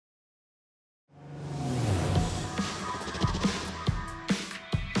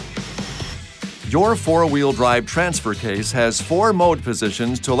Your four-wheel drive transfer case has 4 mode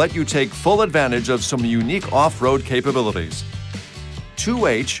positions to let you take full advantage of some unique off-road capabilities.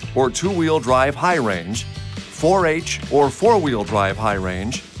 2H or two-wheel drive high range, 4H or four-wheel drive high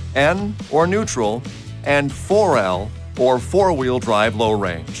range, N or neutral, and 4L or four-wheel drive low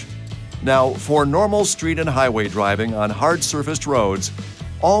range. Now, for normal street and highway driving on hard-surfaced roads,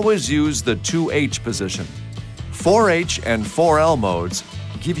 always use the 2H position. 4H and 4L modes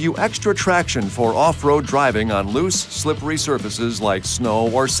give you extra traction for off-road driving on loose, slippery surfaces like snow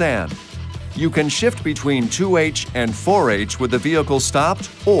or sand. You can shift between 2H and 4H with the vehicle stopped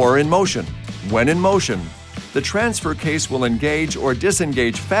or in motion. When in motion, the transfer case will engage or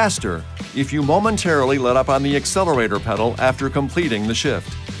disengage faster if you momentarily let up on the accelerator pedal after completing the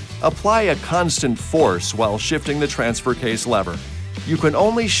shift. Apply a constant force while shifting the transfer case lever. You can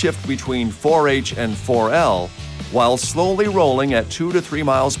only shift between 4H and 4L while slowly rolling at 2 to 3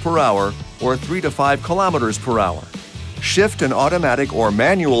 miles per hour or 3 to 5 kilometers per hour. Shift an automatic or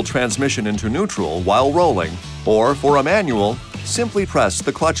manual transmission into neutral while rolling, or for a manual, simply press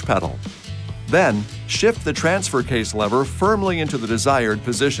the clutch pedal. Then, shift the transfer case lever firmly into the desired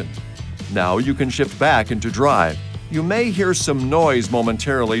position. Now you can shift back into drive. You may hear some noise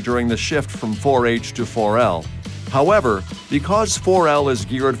momentarily during the shift from 4H to 4L. However, because 4L is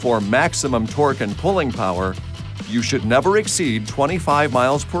geared for maximum torque and pulling power, you should never exceed 25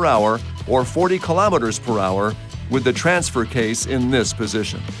 miles per hour or 40 kilometers per hour with the transfer case in this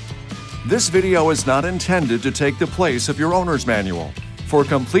position. This video is not intended to take the place of your owner's manual. For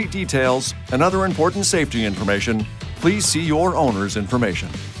complete details and other important safety information, please see your owner's information.